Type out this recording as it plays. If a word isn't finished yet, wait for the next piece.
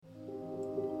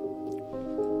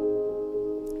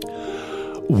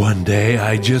One day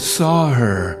I just saw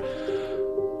her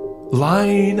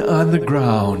lying on the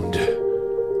ground.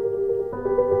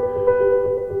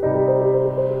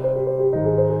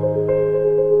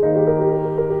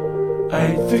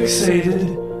 I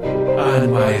fixated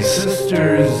on my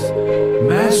sister's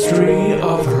mastery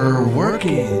of her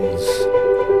workings.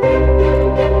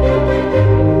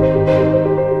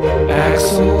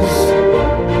 Axles,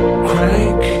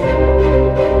 crank,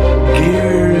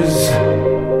 gears,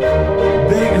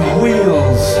 big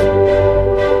wheels,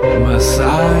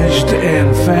 massaged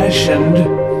and fashioned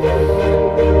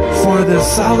for the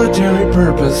solitary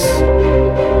purpose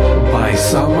by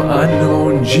some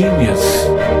unknown genius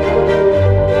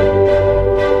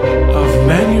of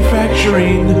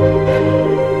manufacturing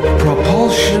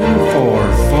propulsion for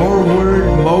forward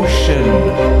motion.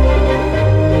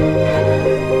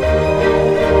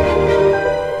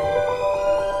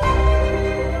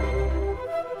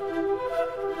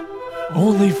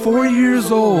 Only 4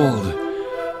 years old,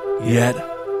 yet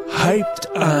hyped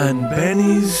on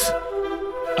bennies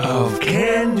of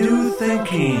can-do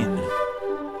thinking.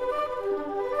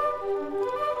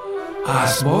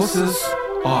 Osmosis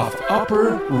off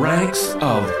upper ranks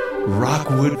of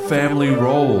Rockwood family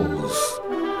roles.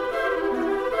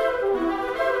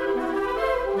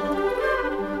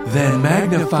 Then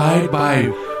magnified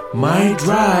by my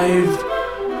drive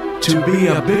to be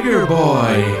a bigger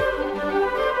boy.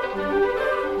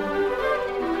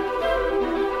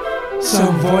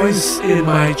 Some voice in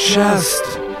my chest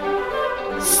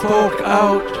spoke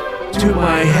out to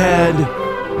my head.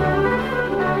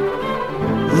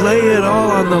 Lay it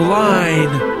all on the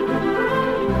line.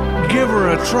 Give her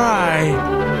a try.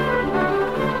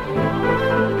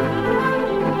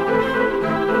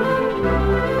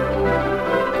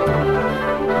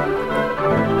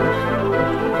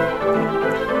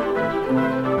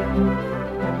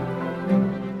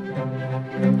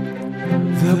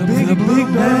 The big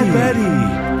bad Betty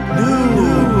knew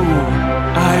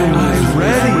I was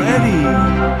ready.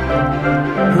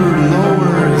 Her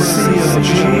lower COG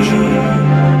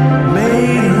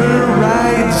made her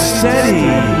ride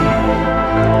steady.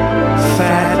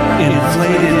 Fat,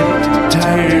 inflated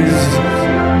tires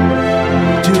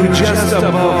to just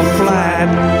above flat.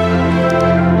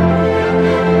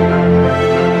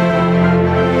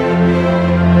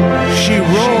 She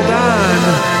rolled on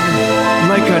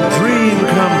like a dream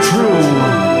come true.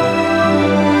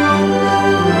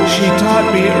 She taught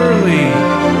me early,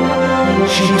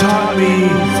 she taught me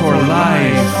for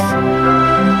life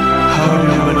how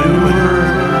to maneuver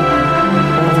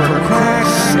over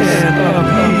cracks and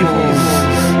upheavals,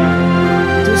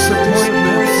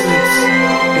 disappointments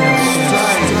and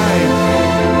strife.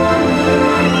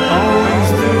 Always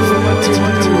knew what to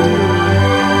do,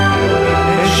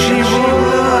 and she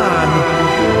rolled on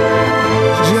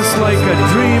just like a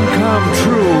dream come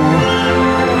true.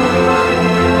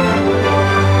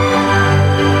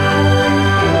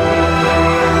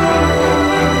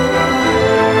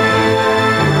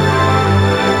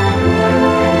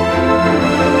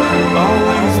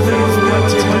 Always knew what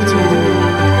to do,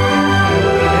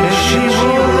 and she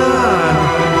rolled on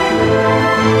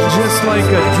just like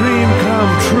a dream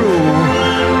come true.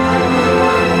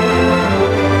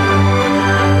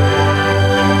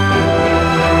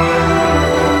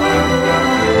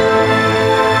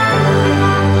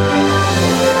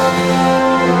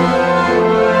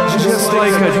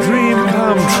 Like a dream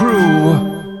come true.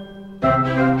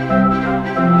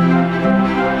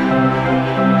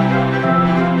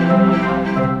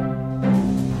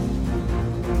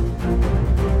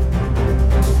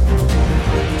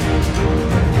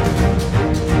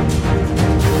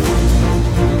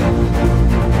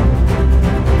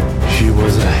 She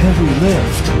was a heavy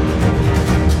lift,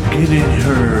 getting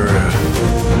her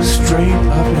straight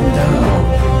up and down.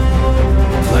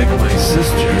 Like my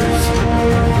sisters,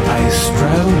 I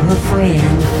straddled her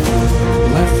frame,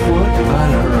 left foot on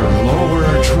her lower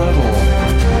treadle,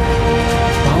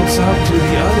 bounce out to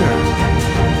the other,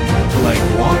 like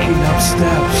walking up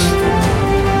steps.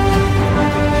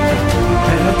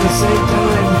 And at the same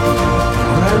time,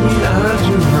 grabbing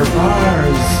onto her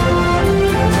bars.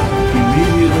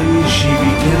 Immediately she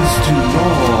begins to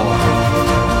roll,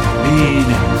 being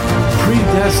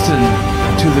predestined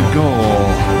to the goal.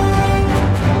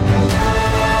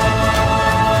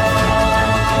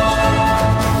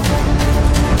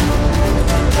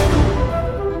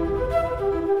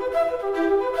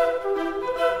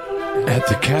 At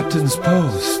the captain's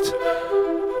post,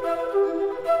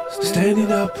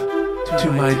 standing up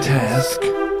to my task,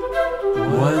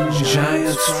 one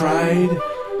giant stride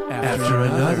after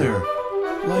another,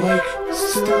 like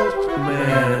Stilt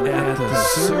Man at the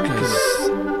circus.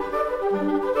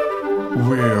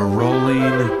 we're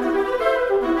rolling.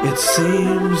 It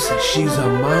seems she's a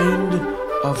mind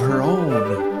of her own.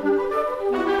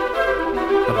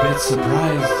 A bit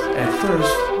surprised at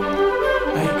first,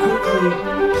 I quickly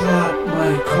plot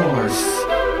my course.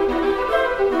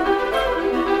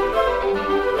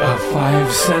 A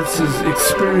five senses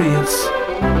experience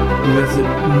with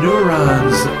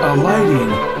neurons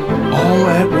alighting all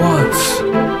at once.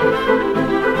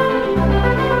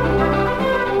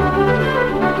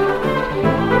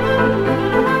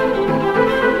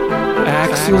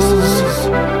 Axles,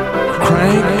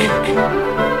 crank,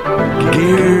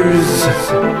 gears,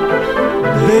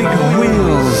 big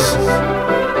wheels,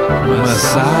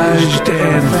 massaged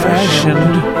and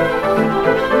fashioned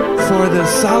for the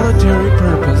solitary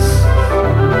purpose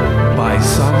by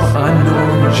some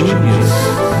unknown genius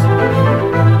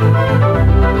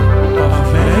of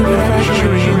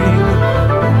manufacturing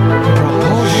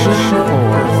propulsion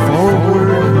for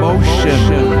forward motion.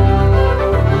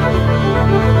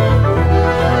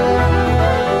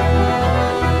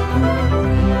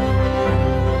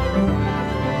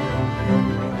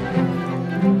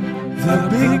 The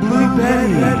Big Blue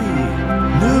Betty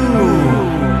knew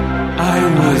I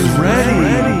was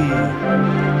ready.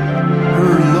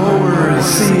 Her lower C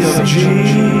of G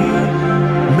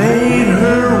made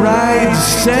her ride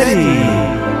steady.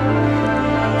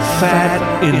 Fat,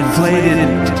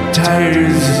 inflated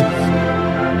tires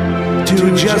to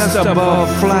just above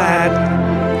flat.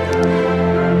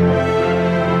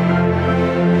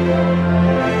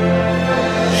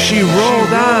 She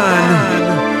rolled on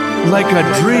like a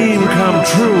dream come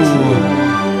true.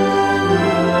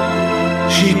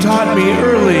 She taught me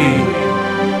early,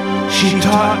 she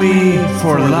taught me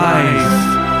for life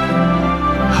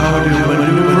how to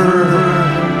maneuver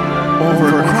over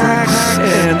cracks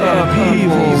and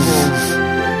upheavals,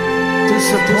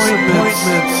 disappointments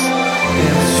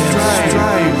and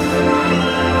strife.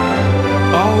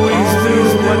 Always knew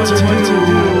what to do,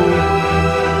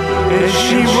 and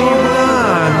she rolled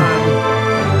on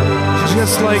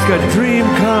just like a dream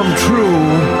come true.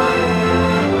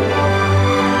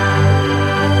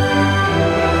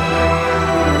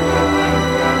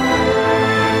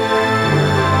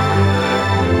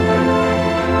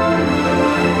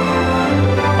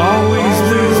 Always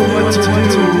knew what to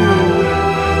do,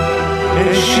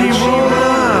 and she rolled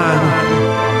on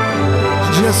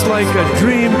just like a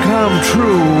dream come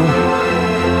true.